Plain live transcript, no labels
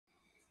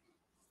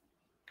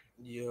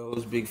Yo,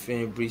 it's Big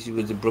Fan Breezy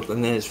with the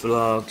Brooklyn Nets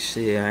vlog.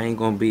 Shit, I ain't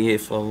gonna be here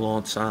for a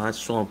long time. I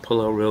just want to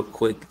pull up real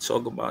quick,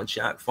 talk about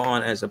Jacque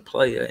Vaughn as a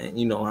player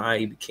and how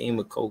he became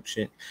a coach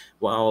and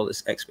what all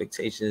this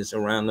expectations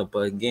around him.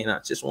 But again, I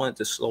just wanted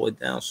to slow it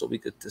down so we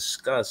could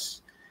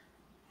discuss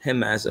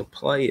him as a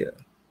player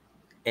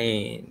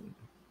and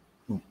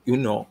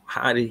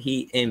how did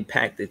he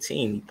impact the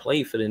team. He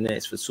played for the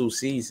Nets for 2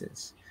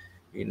 seasons,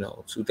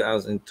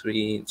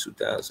 2003 and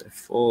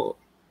 2004.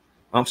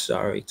 I'm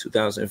sorry,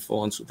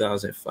 2004 and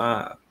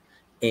 2005.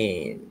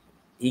 And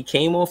he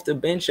came off the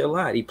bench a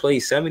lot. He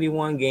played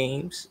 71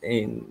 games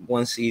in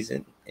one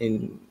season,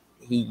 and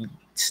he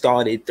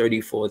started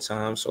 34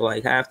 times. So,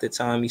 like, half the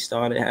time he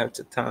started, half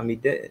the time he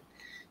didn't,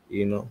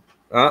 you know.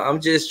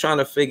 I'm just trying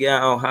to figure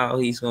out how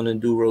he's going to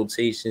do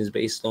rotations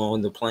based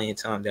on the playing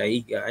time that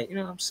he got. You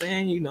know what I'm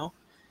saying?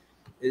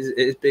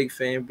 It's Big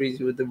Fan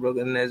Breezy with the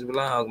Brooklyn Nets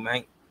vlog,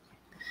 man.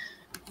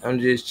 I'm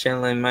just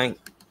chilling, man.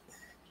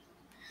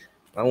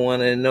 I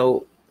want to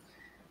know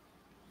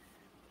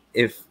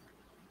if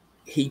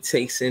he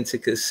takes into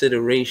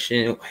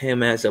consideration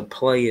him as a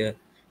player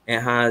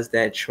and how does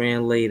that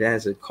translate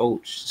as a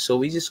coach. So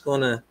we just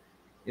gonna,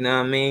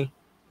 dive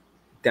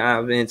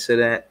into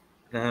that,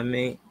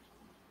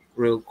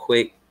 real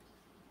quick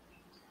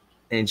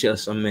in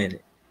just a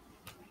minute.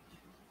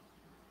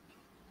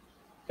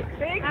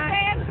 Big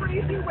Fan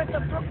Breezy with the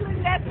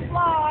Brooklyn Nets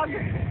vlog.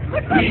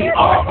 Yeah,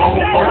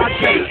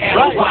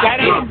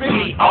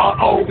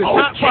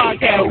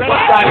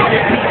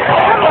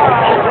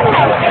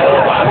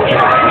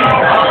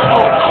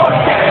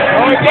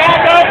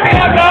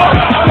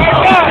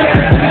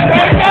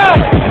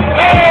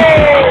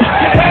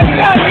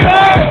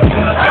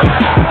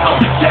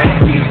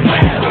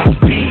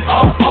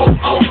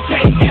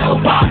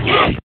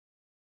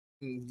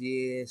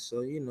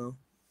 so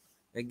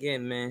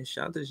again, man,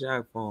 shout out to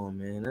Jacque Vaughn,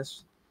 man.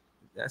 That's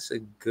a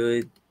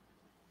good.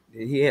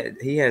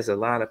 He has a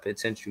lot of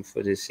potential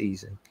for this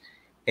season,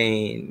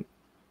 and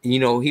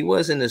he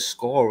wasn't a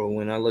scorer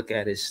when I look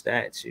at his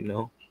stats.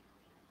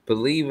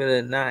 Believe it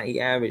or not, he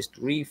averaged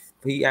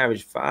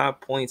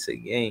 5 points a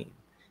game,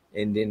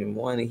 and then in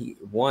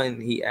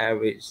he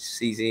averaged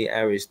season he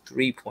averaged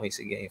 3 points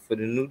a game for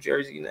the New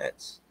Jersey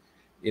Nets.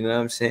 You know what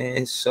I'm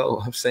saying?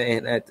 So I'm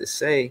saying that to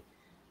say,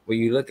 when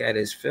you look at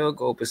his field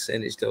goal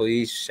percentage, though,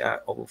 he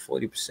shot over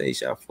 40%. He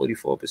shot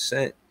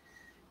 44%,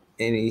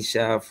 and he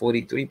shot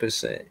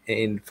 43%.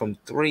 And from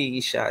three,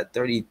 he shot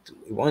 30.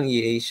 1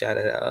 year, he shot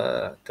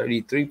at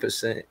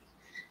 33%.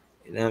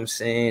 You know what I'm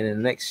saying?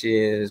 And next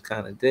year is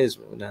kind of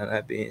dismal. Now,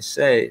 that being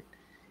said,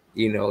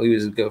 he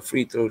was a good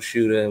free throw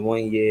shooter in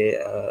 1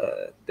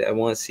 year. That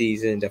one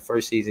season, the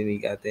first season he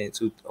got there in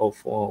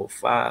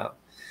 2004-05.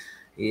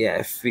 He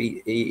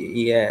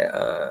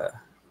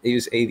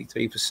was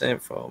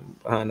 83% from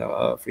behind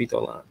the free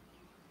throw line.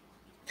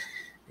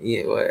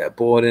 Yeah, a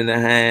board and a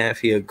half.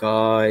 He a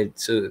guard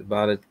to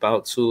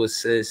about 2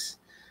 assists,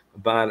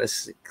 about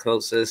as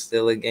close as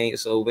still a game.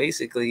 So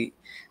basically,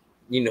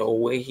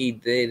 what he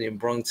did and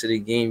brought to the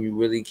game, you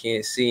really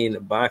can't see in the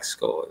box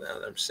score. You know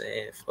what I'm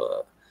saying?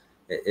 For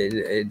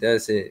it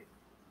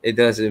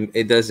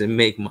doesn't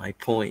make my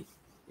point.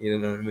 You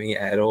know what I mean,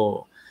 at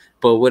all.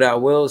 But what I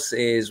will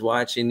say is,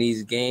 watching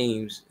these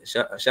games,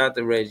 shout out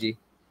to Reggie,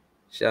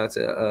 shout out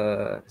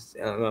to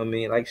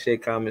like, share,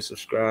 comment,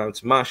 subscribe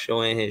to my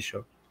show and his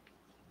show.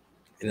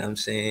 You know what I'm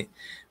saying?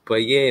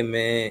 But yeah,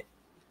 man,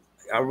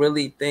 I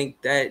really think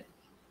that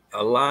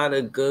a lot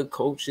of good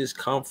coaches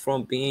come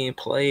from being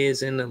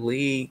players in the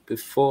league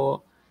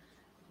before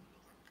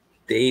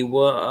they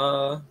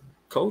were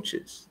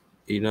coaches.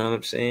 You know what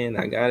I'm saying?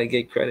 I gotta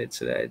get credit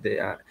to that.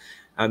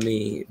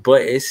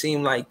 But it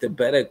seemed like the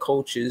better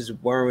coaches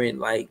weren't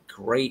like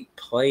great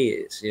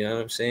players. You know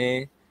what I'm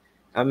saying?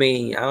 I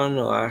don't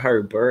know. I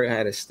heard Bird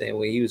had a stint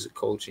where he was a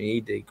coach and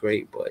he did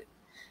great, but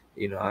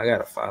I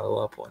gotta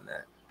follow up on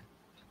that.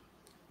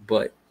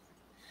 But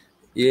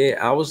yeah,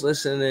 I was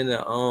listening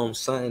to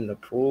something to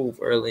prove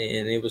earlier,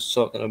 and it was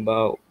talking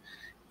about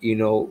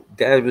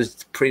that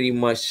was pretty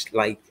much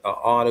like an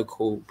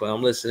article, but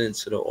I'm listening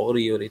to the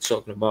audio. They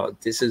talking about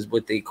this is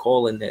what they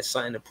calling that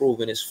something to prove,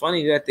 and it's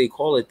funny that they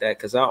call it that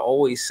because I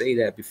always say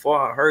that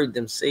before. I heard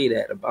them say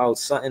that about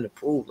something to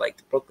prove, like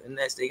the Brooklyn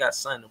Nets, they got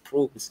something to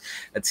prove. It's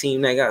a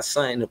team that got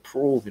something to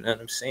prove. You know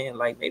what I'm saying?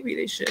 Like, maybe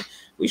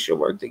we should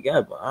work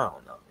together. I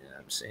don't know. You know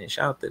what I'm saying?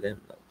 Shout out to them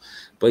though.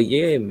 But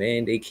yeah,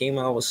 man, they came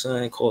out with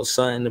something called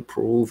something to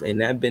prove, and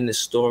that been the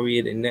story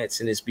of the Nets,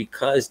 and it's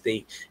because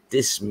they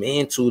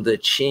dismantle the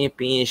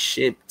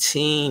championship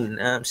team. You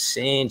know what I'm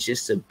saying?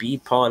 Just to be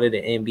part of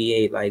the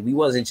NBA. Like, we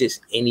wasn't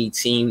just any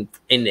team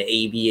in the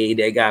ABA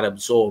that got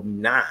absorbed.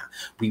 Nah,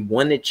 we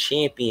won the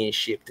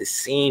championship the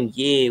same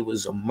year. It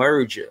was a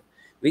merger.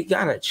 We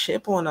got a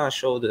chip on our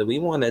shoulder. We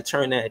want to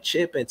turn that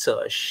chip into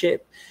a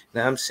ship. You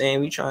know what I'm saying?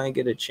 We try and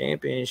get a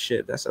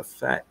championship. That's a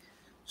fact.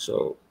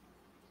 So,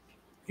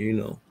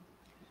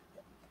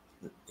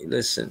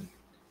 listen,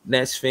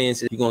 Nets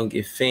fans, you're gonna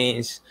get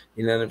fans,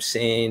 you know what I'm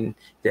saying,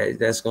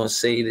 that's gonna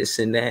say this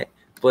and that.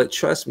 But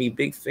trust me,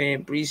 big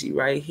fan Breezy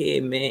right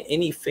here, man.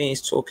 Any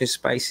fans talking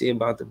spicy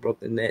about the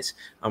Brooklyn Nets,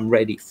 I'm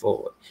ready for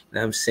it. You know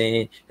what I'm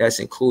saying? That's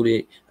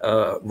included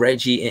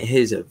Reggie and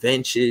his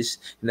adventures.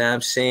 You know what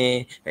I'm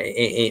saying?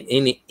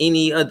 And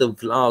any other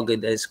vlogger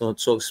that's gonna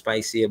talk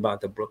spicy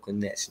about the Brooklyn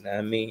Nets. You know what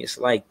I mean? It's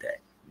like that.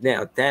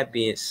 Now, that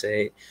being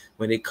said,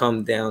 when it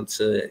comes down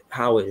to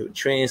how it would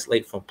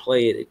translate from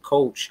player to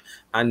coach,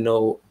 I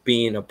know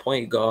being a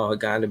point guard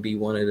got to be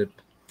one of the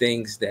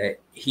things that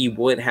he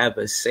would have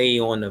a say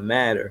on the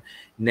matter.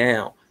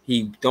 Now,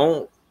 he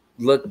don't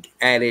look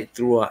at it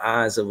through the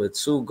eyes of a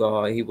two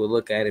guard. He would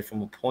look at it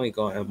from a point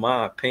guard. In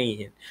my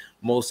opinion,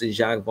 most of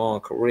Jacque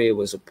Vaughn's career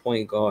was a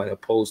point guard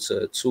opposed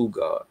to a two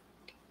guard.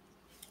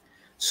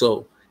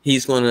 So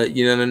he's gonna,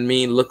 you know what I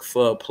mean, look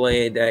for a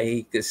player that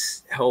he could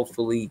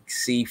hopefully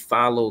see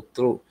follow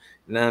through.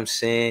 You know what I'm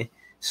saying?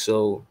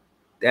 So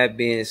that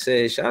being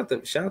said, shout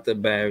to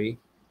Barry. You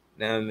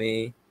know what I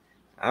mean?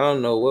 I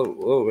don't know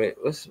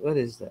what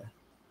is that?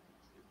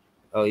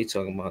 Oh, you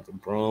talking about the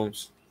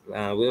Browns?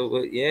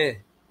 Yeah,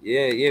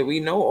 yeah. We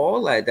know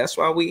all that. That's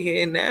why we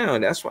here now.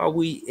 That's why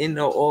we in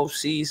the off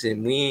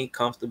season. We ain't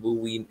comfortable.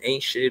 We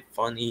ain't shit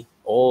funny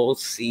all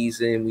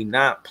season. We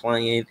not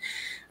playing.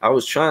 I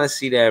was trying to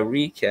see that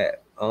recap.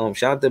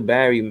 Shout out to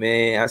Barry,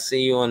 man. I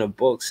see you on the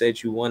book.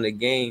 Said you won the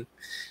game.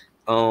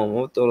 I'm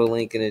gonna throw the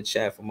link in the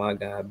chat for my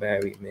guy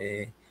Barry,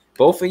 man.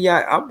 Both of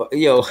y'all,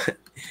 yo,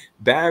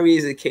 Barry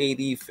is a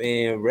KD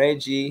fan.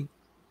 Reggie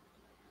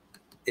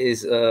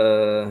is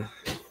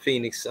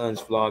Phoenix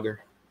Suns vlogger.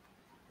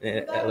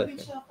 Yeah,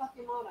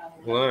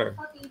 word.